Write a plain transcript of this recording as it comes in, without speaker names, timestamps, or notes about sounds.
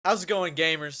How's it going,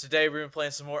 gamers? Today we're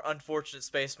playing some more Unfortunate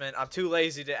Spacemen. I'm too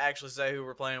lazy to actually say who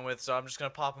we're playing with, so I'm just gonna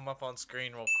pop them up on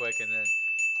screen real quick, and then,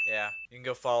 yeah, you can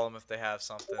go follow them if they have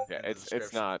something Yeah, in the it's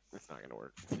description. not gonna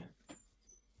work.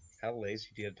 How lazy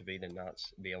do you have to be not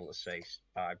be able to say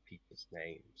 5 people's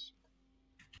names?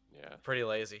 Yeah. Pretty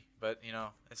lazy, but you know,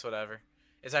 it's whatever.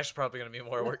 It's actually probably gonna be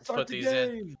more work to Start put the these in.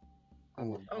 game.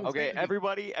 Oh, Okay,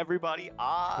 everybody,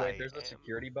 Wait, there's a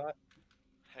security bot?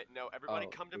 Hey, no, everybody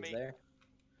come to me. There?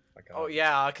 My God. Oh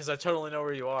yeah, because I totally know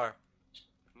where you are.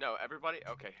 No, everybody,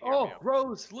 okay, hear Oh, me out.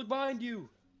 Rose, look behind you.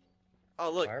 Oh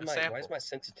look, why a sample. is my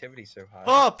sensitivity so high?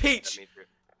 Oh, Let Peach! me through.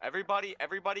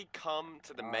 Everybody come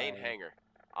to the main Aye. hangar.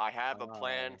 I have a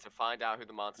plan Aye. to find out who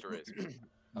the monster is.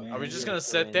 Are we just you're gonna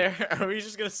sit in. there? Are we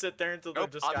just gonna sit there until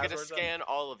Nope, the I'm disguise gonna wears up? scan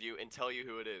all of you and tell you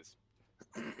who it is.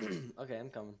 Okay, I'm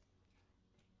coming.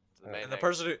 To the main And the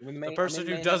hangar. person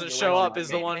who main doesn't hangar, show where up am I? is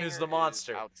the Main one who's hangar the is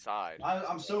monster. outside.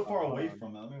 I'm so far away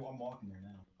from it. I'm walking there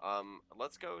now.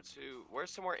 Let's go to, where's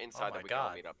somewhere inside my that we can all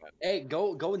God. meet up at? Hey,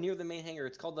 go near the main hangar.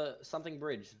 It's called the something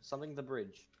bridge. Something the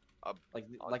bridge. Up, Like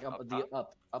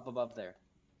up up above there.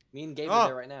 Me and Gabe Oh. are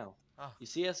there right now. Oh. You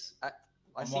see us? I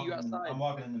I'm see you walking- outside. I'm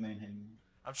walking in the main hangar.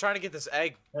 I'm trying to get this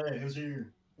egg. Hey, who's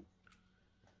here?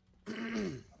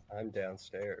 I'm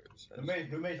downstairs. Who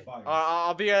made fire?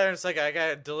 I'll be there in a second. I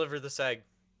gotta deliver this egg.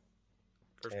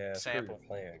 Or Yeah, sample.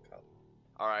 Plan, Colin.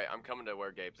 Alright, I'm coming to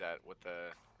where Gabe's at with the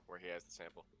where he has the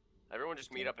sample. Everyone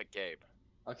just meet up at Gabe.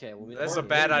 Okay, well, That's a Where-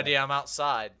 bad where you idea. I'm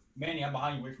outside. Manny, I'm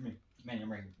behind you. Wait for me. Manny,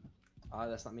 I'm right here.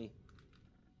 That's not me.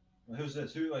 Who's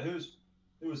this? Who is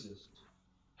this?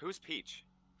 Who's Peach?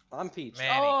 I'm Peach.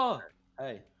 Manny. Oh!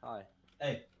 Hey, hi.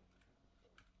 Hey,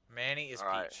 Manny is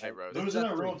Alright, Peach. hey Rose. who's in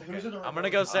a room? Okay. Who's in a room? I'm gonna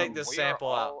go take this We sample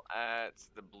are out. all at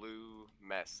the blue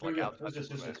mess, Who's like outside this?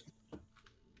 the Who's blue this? mess.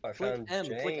 I Click found M.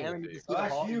 James. Click M and you can see Oh, the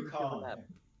that's hall. you, and see the Colin. map.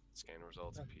 Scan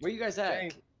results. Peach. Where you guys at?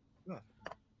 James.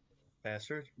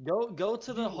 Bastard. Go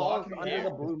to the You hall locked me under out. the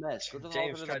blue mess. Go to the hall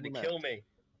James under the tried to blue kill mess. me,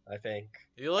 I think.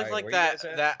 You look Alright, like where you that guys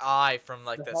at? that eye from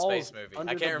like The that hall's space movie.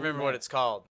 under I the can't blue remember what map. it's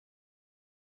called.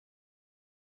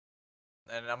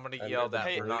 And I'm gonna get yelled at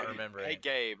Hey, for not hey, remembering. Hey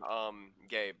Gabe,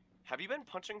 Gabe, have you been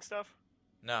punching stuff?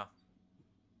 No.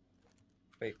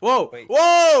 Wait. Whoa! Wait.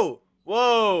 Whoa!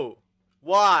 Whoa! I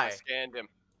Why? scanned him.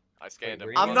 I scanned him.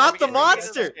 where you I'm guys- not Let the me get him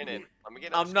monster! scan in. Let me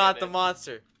get him I'm not scan the in.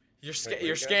 monster. Your Wait, where you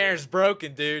your guys scanner's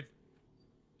broken, dude.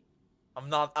 I'm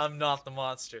not the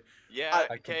monster. Yeah,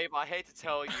 I can- Gabe, I hate to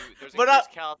tell you, there's But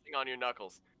increased calcium on your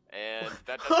knuckles, and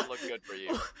that doesn't look good for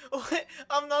you. What?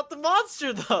 I'm not the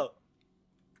monster though.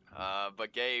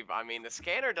 But Gabe, I mean, the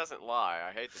scanner doesn't lie.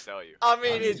 I hate to tell you. I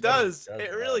mean, Honestly, it does. it does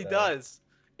It lie, really though. does.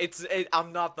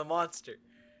 I'm not the monster.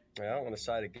 I don't want to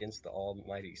side against the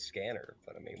almighty scanner,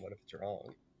 but I mean, what if it's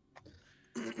wrong?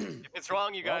 If it's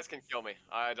wrong, you guys can kill me.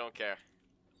 I don't care.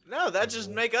 No, that just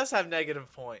make us have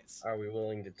negative points. Are we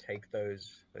willing to take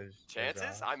those Chances?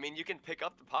 odds? I mean, you can pick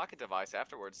up the pocket device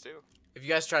afterwards too. If you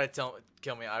guys try to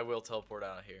kill me, I will teleport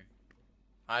out of here.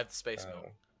 I have the space Oh.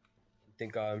 milk.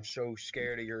 Think I'm so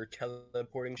scared of your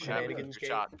teleporting What happened? shenanigans, Good Gabe?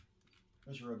 shot.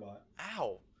 There's a robot.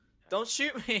 Ow! Don't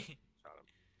shoot me. Shot him.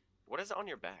 What is on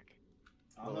your back?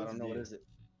 I Well, don't I don't know know what is it.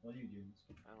 What do you do?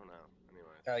 I don't know.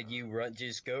 Anyway. You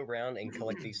just go around and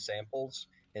collect these samples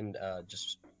and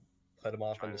just put them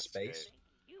off Trying into to space. escape.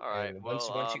 All right. And Well,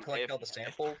 once you collect if, all the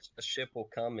samples, a ship will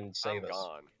come and save I'm us.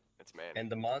 gone. It's Manny.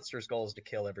 And the monster's goal is to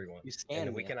kill everyone. You scanned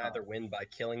And we me, can huh? either win by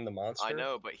killing the monster I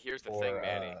know, but here's the or thing,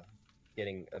 Manny.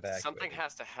 getting evacuated. Something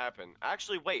has to happen.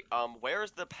 Actually, wait.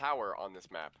 Where's the power on this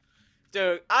map?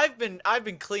 Dude, I've been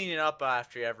cleaning up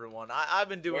after everyone. I've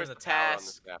been doing Where's the power on tasks.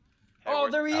 this map? Hey, Oh,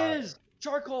 where's- there he is!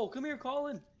 Charcoal, come here,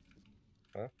 Colin.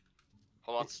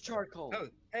 Hold on. It's charcoal. Oh,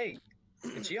 hey,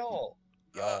 it's y'all.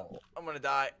 Y'all. I'm gonna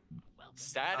die.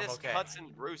 Status I'm okay. cuts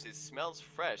and bruises, smells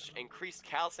fresh, increased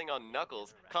calcing on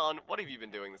knuckles. Colin, what have you been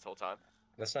doing this whole time?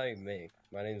 That's not even me.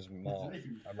 My name's Maul.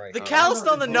 I'm right The here. calloused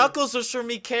on the Oh. knuckles was for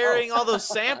me carrying all those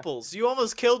samples. You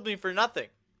almost killed me for nothing.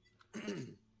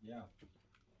 Yeah.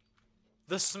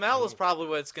 The smell is probably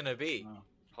what it's gonna be. Wow.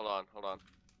 Hold on.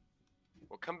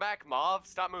 Well, come back, Mauve.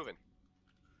 Stop moving.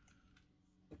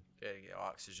 Gotta get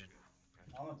oxygen.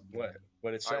 I don't know what to do. What?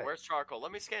 What it All say? right, where's charcoal?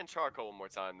 Let me scan charcoal one more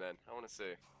time, then. I want to see.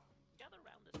 Gather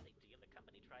round the safety of the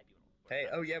company tribunal. Hey,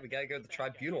 oh yeah, we gotta go to the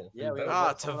tribunal. Yeah, and we vote. gotta Ah,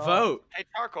 what's to going on? vote. Hey,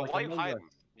 charcoal, Like why are you Among hiding?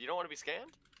 You don't want to be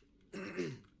scanned?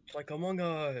 It's like Among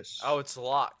Us. Oh, it's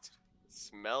locked.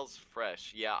 Smells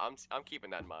fresh. Yeah, I'm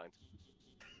keeping that in mind.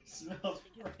 Smells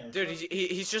fresh. Dude,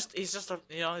 he's just a he's a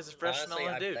fresh Honestly,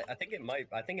 smelling dude. I think it might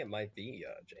be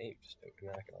James. I'm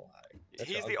not gonna lie. That's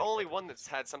He's what the I'm only thinking. one that's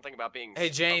had something about being. Hey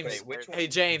James, Okay, which one? hey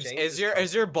James, James is is your from-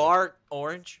 is your bar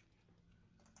orange?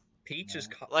 Peach is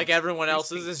Like everyone who's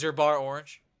else's, Peach? is your bar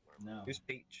orange? No. Who's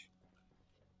Peach?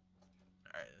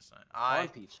 Alright, that's fine. On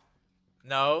Peach.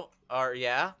 No. Or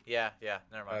yeah.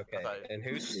 Never mind. Okay. I thought And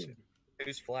who's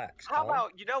Flax? How Colin?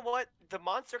 about, you know what? The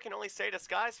monster can only stay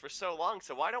disguised for so long,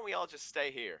 so why don't we all just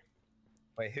stay here?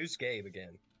 Wait, who's Gabe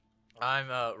again? I'm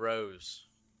Rose.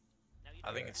 Now, you I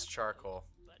think don't it's have to, charcoal.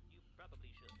 but you probably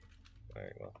should.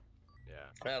 Alright, well,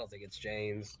 Yeah. I don't think it's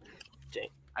James.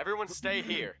 Everyone stay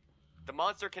here. The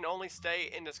monster can only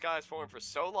stay in disguise form for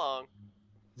so long.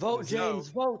 Vote, So- James.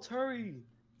 Vote. Hurry.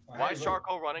 Why is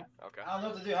charcoal running? Okay. I don't know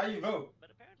what to do. How do you vote? But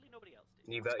apparently nobody else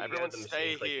did. You vote. You Everyone go to the stay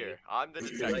machine, click here. E. I'm the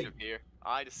detective here.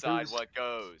 I decide what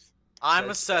goes. I'm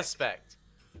a suspect.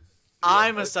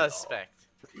 I'm a suspect.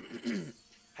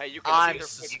 Hey, you can I'm either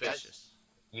suspicious.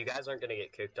 You guys aren't gonna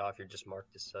get kicked off. You're just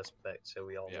marked as suspect, so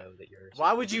we all Yeah. know that you're.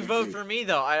 Why would you vote for me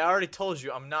though? I already told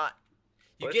you I'm not.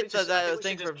 You What if get we just- I think we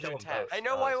thing should for just kill doing them both. tasks. Hey,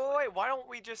 no, wait. Why don't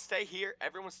we just stay here?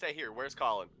 Everyone stay here. Where's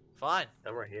Colin? Fine.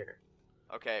 I'm right here.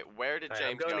 Okay, where did Alright,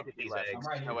 I'm James going go? to get He these left. eggs.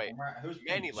 I'm right here. Oh, wait. I'm right. Who's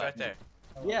Manny It's left. right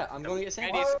there. Yeah, I'm going to get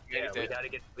Manny's, samples. Yeah, Manny's we dead. gotta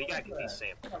get these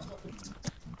samples.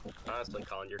 Honestly,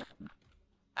 Colin, you're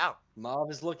Ow.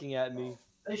 Mob is looking at me.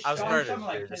 I was murdered.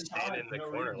 you're just standing in the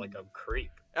corner like a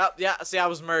creep. Oh yeah. See, I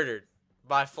was murdered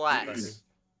by Flax.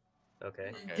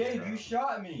 Okay. Gabe, you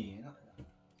shot me.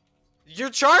 You're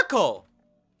charcoal.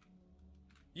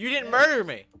 You didn't murder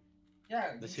me.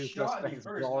 Yeah, The you two shot me suspects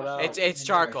first. brawled I out. shot It's you, and then I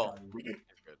charcoal. shot you.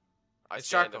 It's good. I It's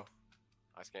scanned charcoal. him.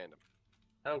 I scanned him.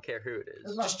 I don't care who it is.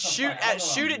 It's not Just some shoot fight. I at don't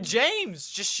know. shoot at James.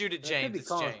 Just shoot at It could James. be It's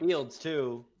Colin James. Fields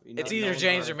too. You It's know, either no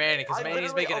James one- or Manny because I Manny's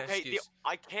literally- making an okay, excuse.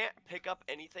 I can't pick up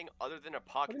anything other than a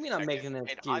pocket What do you mean I'm detective, making an and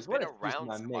excuse? I've What been excuse around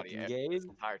am I somebody making, this Gabe?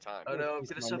 entire time. Oh no, I'm What gonna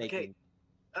excuse am I suffocate. making?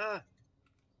 Ah!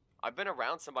 I've been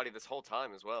around somebody this whole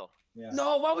time as well. Yeah.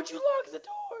 No, why would you lock the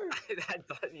door? I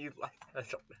thought you like. I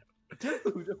don't know.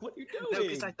 Dude, what are you doing? No,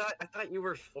 because I thought you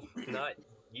were not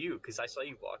you, because I saw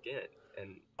you walk in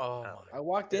and. Oh Oh. my. I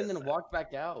walked in Yeah. and walked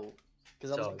back out.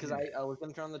 Because So- I was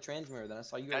gonna turn on the transmitter, then I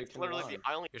saw you already That's turn it literally on.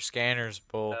 the only. Your scanner's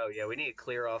bull. Oh yeah, we need to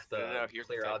clear off the No, here's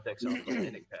the clear thing. objects off the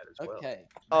landing pad as well. Okay.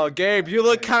 Oh, Gabe, you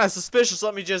look kind of suspicious.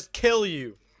 Let me just kill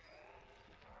you.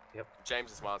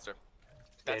 James's monster.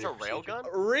 That's a Standard railgun?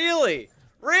 Really?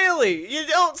 Really? You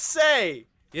don't say.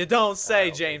 You don't say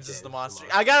don't think James is James the is the monster.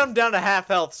 monster. I got him down to half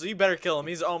health, so you better kill him.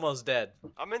 He's almost dead.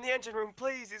 I'm in the engine room,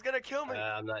 please. He's gonna kill me.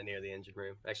 I'm not near the engine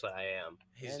room. Actually, I am.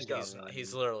 He's And he's, go.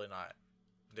 he's literally not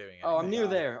doing it. Oh, I'm near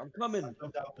there. I'm I coming.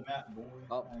 jumped out the map, boy.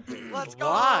 Oh. Let's go.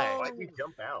 Why? Why'd you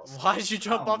jump out? Why'd you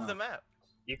jump I don't off know. the map?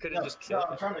 You could have No, just no, killed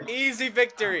I'm trying to. Easy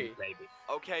victory. maybe.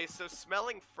 Okay, so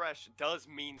smelling fresh does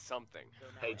mean something.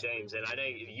 Hey James, and I know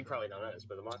you probably don't know this,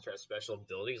 but the monster has special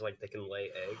abilities, like they can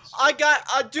lay eggs. I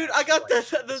got, dude, I got the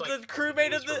It's the like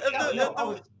crewmate of things the from of Yeah, the,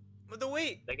 no, of the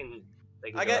week. They can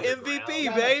I go got underground. MVP,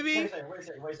 No, no, baby. Wait a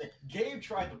second. Gabe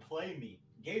tried to play me.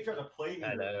 Gabe tried to play me.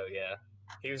 I know, yeah.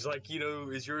 He was like,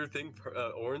 is your thing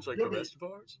orange like You'll the be- rest of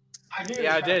ours? I knew he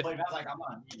Yeah, was I trying to did. play me. I was like, I'm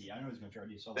not an idiot. I know he's gonna try to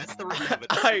do something. That's the wrong. reason. But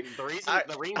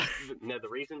I- the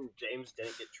reason James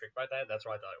didn't get tricked by that. That's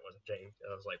why I thought it wasn't James.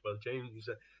 I was like, well, James,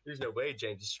 there's no way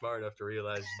James is smart enough to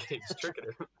realize James tricking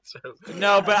him. So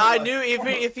No, but I knew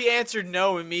if he answered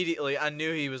no immediately, I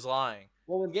knew he was lying.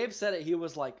 Well, when Gabe said it, he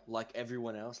was like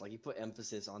everyone else. Like he put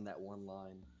emphasis on that one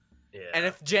line. yeah. And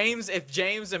if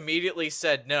James immediately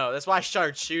said no, that's why I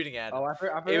started shooting at him. Oh, I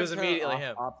forgot It was to turn immediately off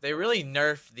him. op- They really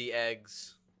nerfed the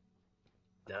eggs.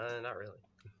 No, not really.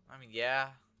 I mean, yeah,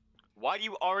 Why do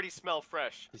you already smell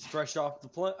fresh? He's fresh off the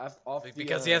plant. Off the,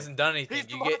 because he hasn't done anything. He's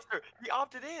the You get monster. He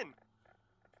opted in.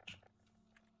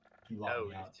 He locked No,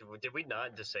 me out. did we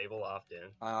not disable opt-in?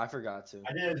 I forgot to.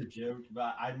 I did as a joke,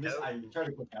 but I missed. No. I tried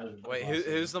to click out of it. wait.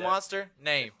 Who's the monster?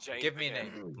 Name. James Give me a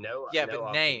again. name. No. Yeah, no but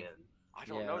opting name. in. I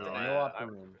don't Yeah, know the no, name. no I'm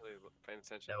opting in. really paying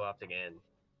attention. No opting in.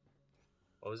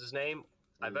 What was his name?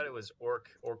 I bet it was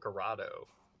Orcarado.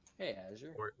 Hey,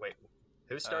 Azure. Or wait,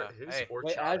 who's hey. Orchado?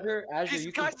 Wait, Azure, He's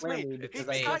you can disguised flame me. me He's because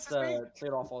I disguised just as me.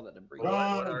 cleared off all that debris. What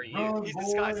are you? He's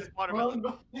disguised as watermelon.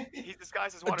 Run, He's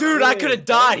disguised as Dude, watermelon. I could have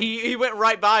died. He went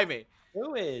right by me.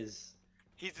 Who is?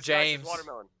 He's disguised James. as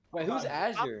watermelon. Wait, who's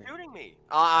Stop Stop Azure? shooting me.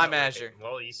 I'm Oh, okay. Azure.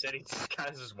 Well, you said he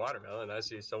disguised as watermelon. I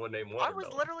see someone named I Watermelon.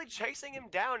 was literally chasing him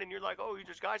down, and you're like, "Oh, you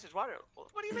disguised as watermelon." What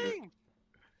do you mean?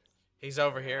 He's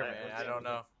over here, Alright, man. what's I don't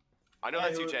know. I know Yeah,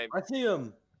 that's you, you- James. I see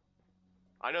him.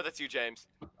 I know that's you, James.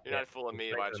 You're Yeah, not fooling me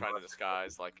he's by making trying to them up.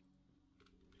 disguise. Like,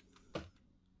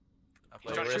 I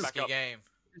play trying a to shoot risky back up. game.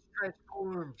 He's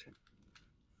transformed.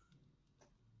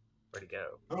 Where'd he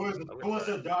go? Who wants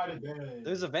to die today?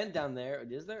 There's a vent down there.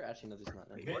 Is there? Actually, no, there's not.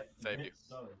 Wait, No. what? Save you.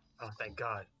 Oh, thank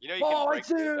God. You know you can Oh, I break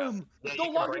see things up. him! Yeah, Don't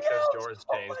you lock can break me those out! doors,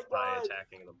 Oh James, my by God!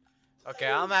 attacking them. Okay,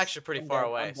 I'm actually pretty I'm far dead,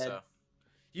 away, I'm dead. so.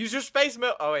 Use your space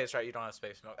milk. Oh, wait, that's right. You don't have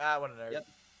space milk. Ah, what a nerd. Yep.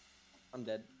 I'm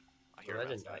dead. I hear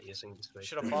Imagine him not outside. using the space.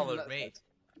 Should have followed That me.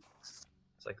 sucks.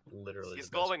 It's like literally. He's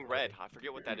the best glowing red. ability. I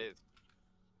forget what that is.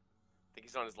 I think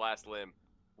he's on his last limb.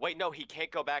 Wait, no, he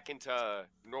can't go back into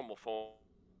normal form.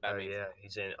 That Oh means yeah,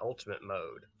 he's in ultimate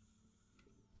mode.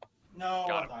 No,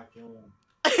 Got I him. thought I killed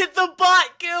him. The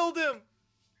bot killed him!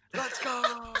 Let's go.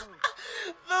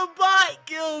 The bot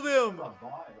killed him! No,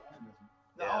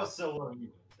 Yeah. I was so low.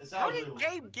 It's How actually did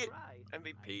Gabe get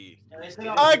MVP? And they said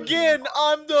I was really Again, low.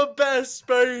 I'm the best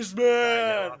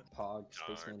spaceman! Pog,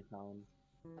 Spaceman Colin.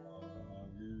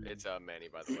 It's Manny,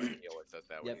 by the way. He always says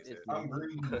that when Yep, he's it's in. I'm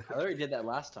green. I already did that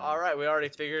last time. Alright, we already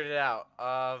figured it out.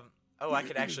 Oh, I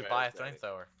could actually buy a Right.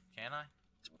 flamethrower. Can I?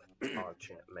 Oh,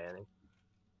 champ Manning.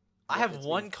 I Yep, have it's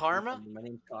one me. karma? My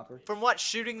name's Copper. From what?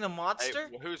 Shooting the Hey, monster?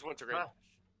 who's winter green? Huh.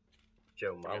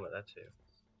 Joe Mama, that's who.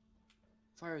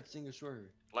 Fire extinguisher.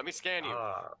 Let me scan you.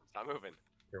 Ah, I'm moving.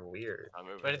 you're weird. I'm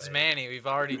moving. But it's Manny. We've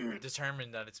already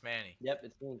determined that it's Manny. Yep,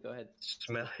 it's me. Go ahead.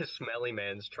 Smelly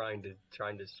man's trying to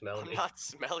smell I'm me. not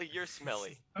smelly. You're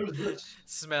smelly. Who's this?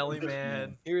 Smelly This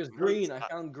man. Here's green. I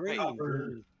found green.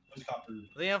 Copper. Who's Copper?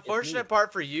 The unfortunate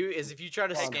part for you is if you try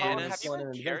to Hey, scan Colin, us. have you Going been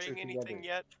on an adventure carrying anything together.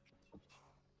 yet?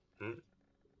 Hmm?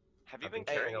 Have you I've been been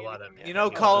carrying carrying a lot of- anything yet? You know,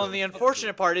 Yeah. Colin, the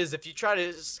unfortunate part is if you try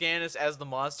to scan us as the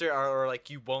monster, or like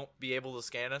you won't be able to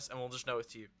scan us, and we'll just know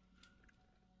it's you.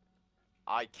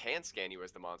 I can scan you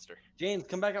as the monster. James,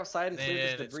 come back outside and clear Man,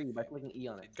 this it's- debris by clicking E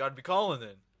on it. It's gotta be Colin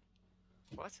then.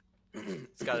 What?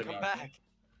 It's gotta be. Come back.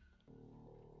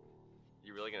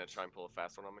 You really gonna try and pull a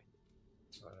fast one on me?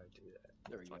 Why'd I do that?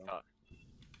 There we That's what go. I thought.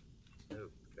 No, out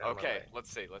of my Okay, way.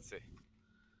 let's see.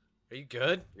 Are you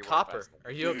good? You weren't Copper, fast enough.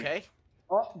 are you okay?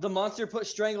 Oh, the monster put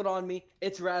strangled on me.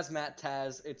 It's Razmat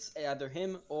Taz. It's either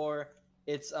him or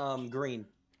it's green.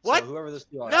 What? So whoever those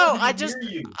two are. No, I I didn't just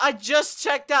hear you. I just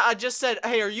checked out. I just said,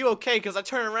 "Hey, are you okay?" Because I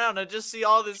turn around and I just see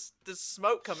all this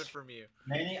smoke coming from you.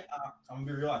 Manny, I'm gonna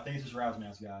be real. I think it's this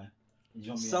Razmat's guy. He's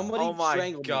gonna be Somebody Oh my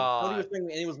strangled God. me. Somebody was strangling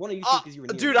me, and it was one of you two because you were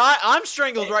near Dude, me. I'm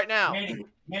strangled right now.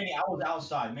 Manny, I was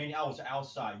outside. Manny, I was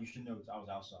outside. You should know this. I was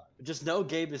outside. Just know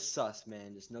Gabe is sus,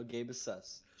 man. Just know Gabe is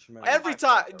sus. Just remember Every my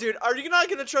time, fault, dude, are you not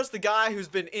gonna trust the guy who's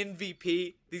been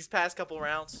MVP these past couple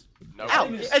rounds? No. Ow!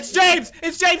 It's James!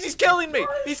 It's James! He's killing me!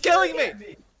 He's killing me!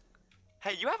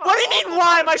 Hey, you have. What do you mean?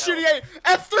 Why am I shooting at you?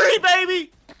 F3,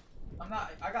 baby! I'm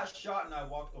not. I got shot and I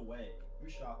walked away. Who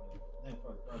shot me? Then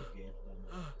for the game.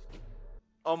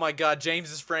 Oh my God,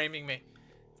 James is framing me.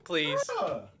 Please,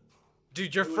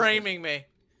 dude, you're Who is framing me.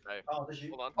 Hey, Oh, this you.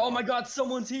 hold on. Oh my God,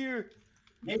 someone's here.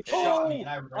 Nate Oh! shot me and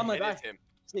I ran. Oh my It God. is him.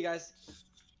 See you guys.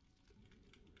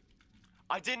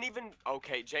 I didn't even.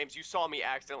 Okay, James, you saw me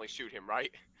accidentally shoot him,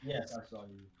 right? Yes, I saw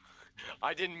you.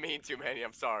 I didn't mean to, Manny.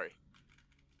 I'm sorry.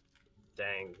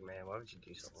 Dang, man, why would you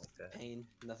do something like that? Pain.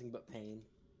 Nothing but pain.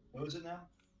 Who is it now?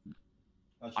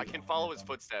 Oh, I shoot, can no, follow no, his no.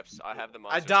 footsteps. I have the I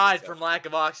monster's died footsteps. from lack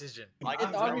of oxygen. Like, It's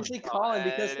I'm obviously really- Colin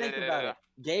because think about Yeah.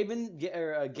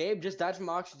 it. Gabe just died from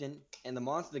oxygen, and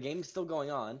the game is still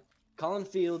going on. Colin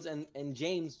Fields and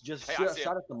James just Hey, I see him.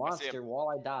 shot at the I see monster him. while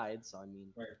I died. So I mean,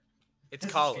 Where? It's This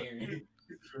is Colin. scary.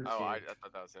 This is really Oh, I scary.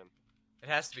 thought that was him. It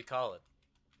has to be Colin.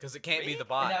 Because it can't be Me? the And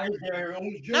bot. now he's there. Oh, No,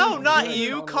 James. not Yeah,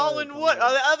 you. Colin Colin, Wood, what?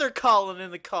 Colin Wood. The other Colin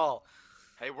in the call.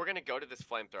 Hey, we're gonna go to this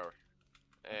flamethrower,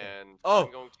 and Oh,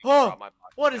 I'm going to oh, drop my body.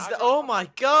 What is Can I that? drop Oh my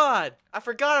God. I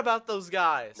forgot about those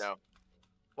guys. No.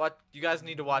 What? You guys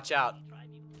need to watch out.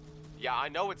 Yeah, I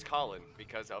know it's Colin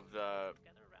because of the.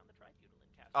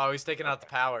 Oh, he's taking out the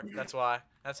power. That's why.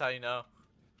 That's how you know.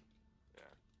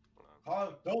 Hold on.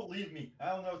 Colin, don't leave me. I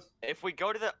don't know. If we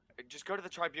go to the, just go to the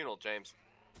tribunal, James.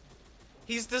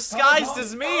 He's disguised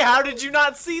as me. How did you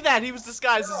not see that? He was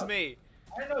disguised as me.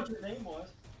 I didn't know what your name was.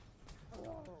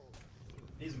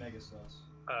 He's mega sus.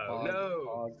 Oh, Pog,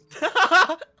 no!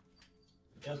 Pog.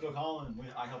 Yeah, let's go, Colin.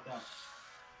 I helped out.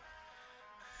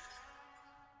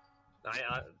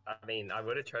 I mean, I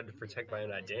would have tried to protect my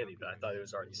own identity, but I thought it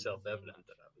was already self-evident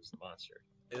that I was the monster.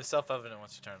 It was self-evident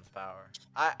once you turned the power.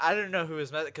 I didn't know who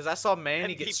was met because I saw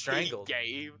Manny get MVP strangled.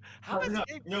 Gabe. How is no,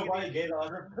 Gabe? you know why you gave it? I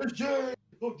was like, "It's James!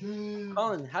 Oh, James!"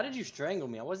 Colin, how did you strangle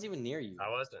me? I wasn't even near you. I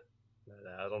wasn't.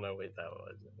 I don't know what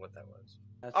that was.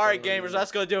 That's All right, totally gamers, weird.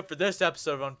 that's gonna do it for this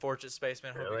episode of Unfortunate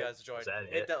Spacemen. Hope Really? you guys enjoyed. Was that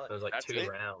Hit it? that- It was like That's 2 it?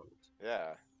 rounds.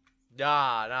 Yeah.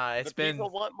 Nah, it's The been. people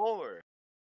want more.